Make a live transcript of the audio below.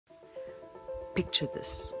Picture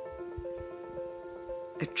this: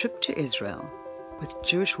 a trip to Israel with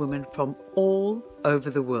Jewish women from all over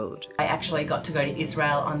the world. I actually got to go to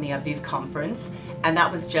Israel on the Aviv conference, and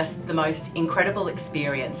that was just the most incredible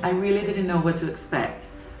experience. I really didn't know what to expect,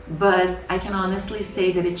 but I can honestly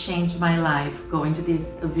say that it changed my life going to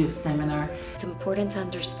this Aviv seminar. It's important to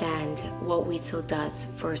understand what Wizo does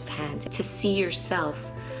firsthand, to see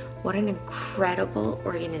yourself what an incredible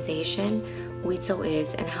organization Wizo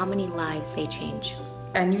is and how many lives they change.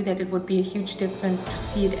 I knew that it would be a huge difference to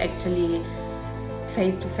see it actually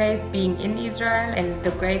face to face, being in Israel, and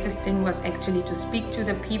the greatest thing was actually to speak to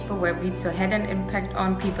the people where Wizo had an impact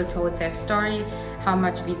on. People told their story, how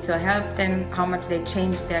much Wizo helped them, how much they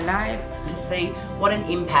changed their life. To see what an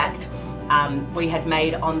impact we had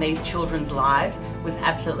made on these children's lives was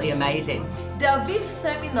absolutely amazing. The Aviv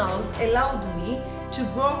seminars allowed me to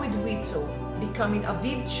grow with Wizo, becoming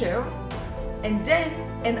Aviv chair and then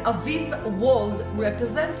an Aviv world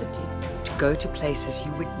representative. To go to places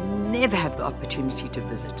you would never have the opportunity to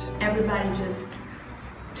visit. Everybody just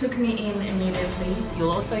took me in immediately.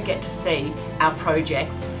 You'll also get to see our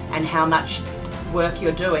projects and how much work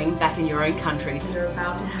you're doing back in your own countries. You're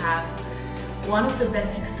about to have one of the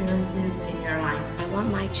best experiences in your life. I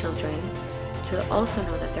want my children to also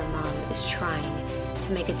know that their mom is trying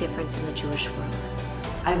to make a difference in the Jewish world.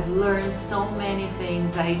 I've learned so many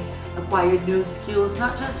things. I acquired new skills,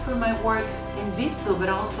 not just for my work in Wizo, but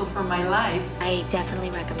also for my life. I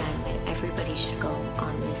definitely recommend that everybody should go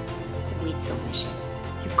on this Wizo mission.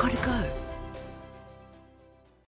 You've got to go.